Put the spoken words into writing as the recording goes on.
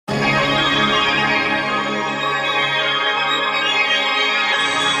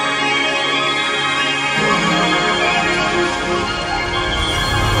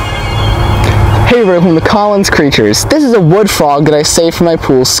favorite from the Collins creatures. This is a wood frog that I save for my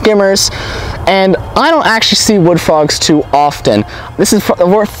pool skimmers, and I don't actually see wood frogs too often. This is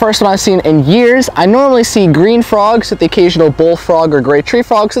the first one I've seen in years. I normally see green frogs with the occasional bullfrog or gray tree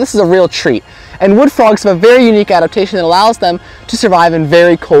frog, so this is a real treat. And wood frogs have a very unique adaptation that allows them to survive in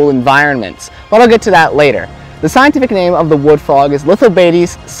very cold environments, but I'll get to that later. The scientific name of the wood frog is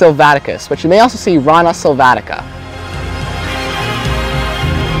Lithobates sylvaticus, but you may also see Rana sylvatica.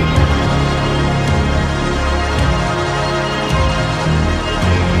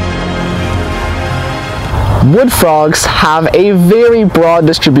 Wood frogs have a very broad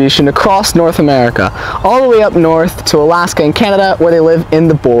distribution across North America, all the way up north to Alaska and Canada, where they live in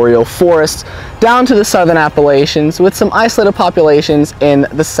the boreal forests, down to the southern Appalachians, with some isolated populations in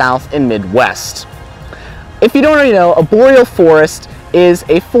the South and Midwest. If you don't already know, a boreal forest is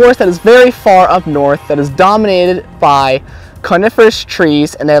a forest that is very far up north that is dominated by coniferous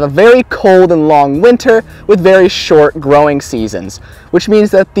trees, and they have a very cold and long winter with very short growing seasons, which means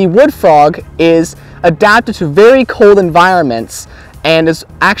that the wood frog is adapted to very cold environments and is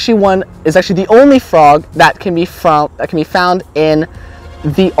actually the only frog that can be found in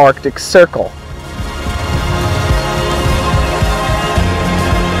the Arctic Circle.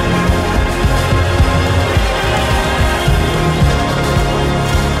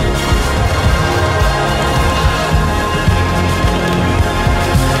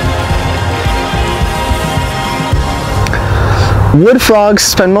 Wood frogs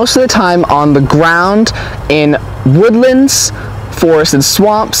spend most of their time on the ground in woodlands, forested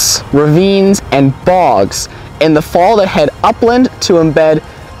swamps, ravines, and bogs. In the fall, they head upland to embed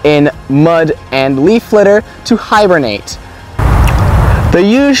in mud and leaf litter to hibernate. They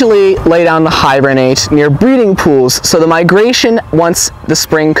usually lay down to hibernate near breeding pools, so the migration once the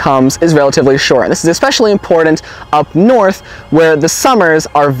spring comes is relatively short. This is especially important up north, where the summers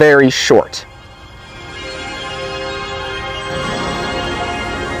are very short.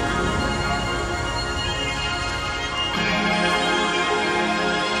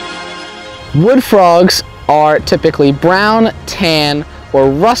 Wood frogs are typically brown, tan, or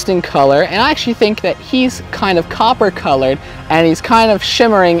rust in color, and I actually think that he's kind of copper colored and he's kind of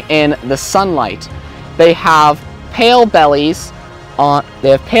shimmering in the sunlight. They have pale bellies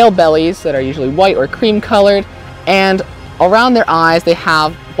that are usually white or cream colored, and around their eyes they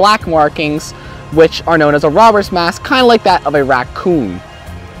have black markings which are known as a robber's mask, kind of like that of a raccoon.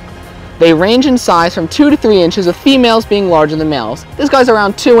 They range in size from 2 to 3 inches, with females being larger than males. This guy's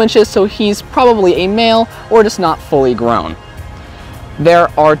around 2 inches, so he's probably a male or just not fully grown. There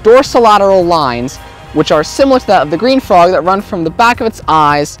are dorsolateral lines, which are similar to that of the green frog, that run from the back of its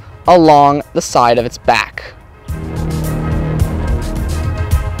eyes along the side of its back.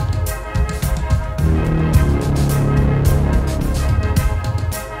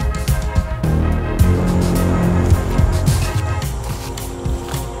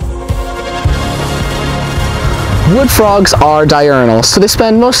 Wood frogs are diurnal, so they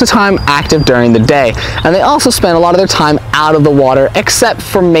spend most of the time active during the day, and they also spend a lot of their time out of the water except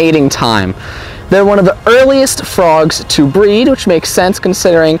for mating time. They're one of the earliest frogs to breed, which makes sense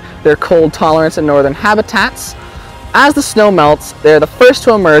considering their cold tolerance in northern habitats. As the snow melts, they're the first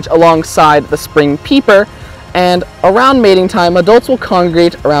to emerge alongside the spring peeper, and around mating time, adults will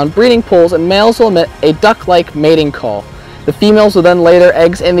congregate around breeding pools and males will emit a duck-like mating call. The females will then lay their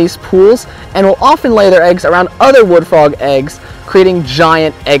eggs in these pools and will often lay their eggs around other wood frog eggs, creating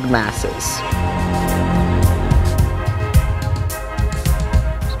giant egg masses.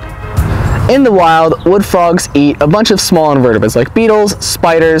 In the wild, wood frogs eat a bunch of small invertebrates like beetles,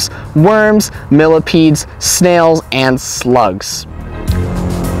 spiders, worms, millipedes, snails, and slugs.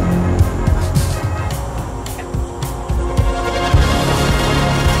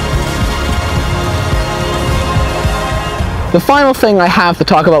 The final thing I have to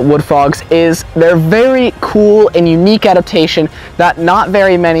talk about wood frogs is their very cool and unique adaptation that not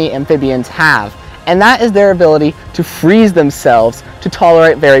very many amphibians have, and that is their ability to freeze themselves to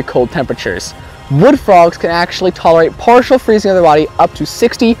tolerate very cold temperatures. Wood frogs can actually tolerate partial freezing of their body up to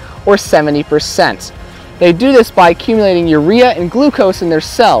 60 or 70%. They do this by accumulating urea and glucose in their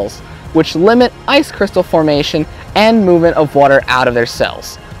cells, which limit ice crystal formation and movement of water out of their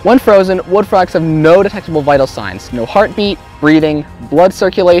cells. When frozen, wood frogs have no detectable vital signs, no heartbeat, breathing, blood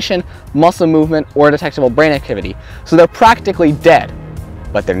circulation, muscle movement, or detectable brain activity, so they're practically dead,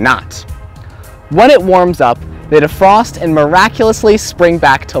 but they're not. When it warms up, they defrost and miraculously spring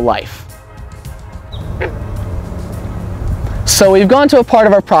back to life. So we've gone to a part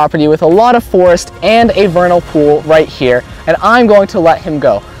of our property with a lot of forest and a vernal pool right here, and I'm going to let him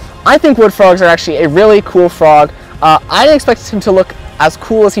go. I think wood frogs are actually a really cool frog. I didn't expect him to look as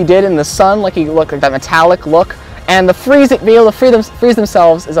cool as he did in the sun, like he looked like that metallic look, and the be able to freeze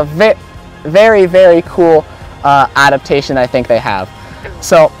themselves is a very, very cool adaptation I think they have.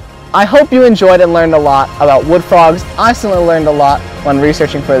 So I hope you enjoyed and learned a lot about wood frogs. I certainly learned a lot when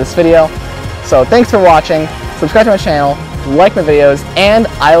researching for this video. So thanks for watching, subscribe to my channel, like my videos, and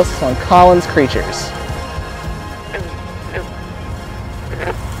I will see you on Colin's Creatures.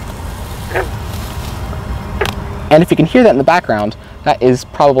 And if you can hear that in the background, that is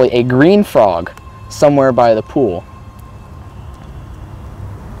probably a green frog somewhere by the pool.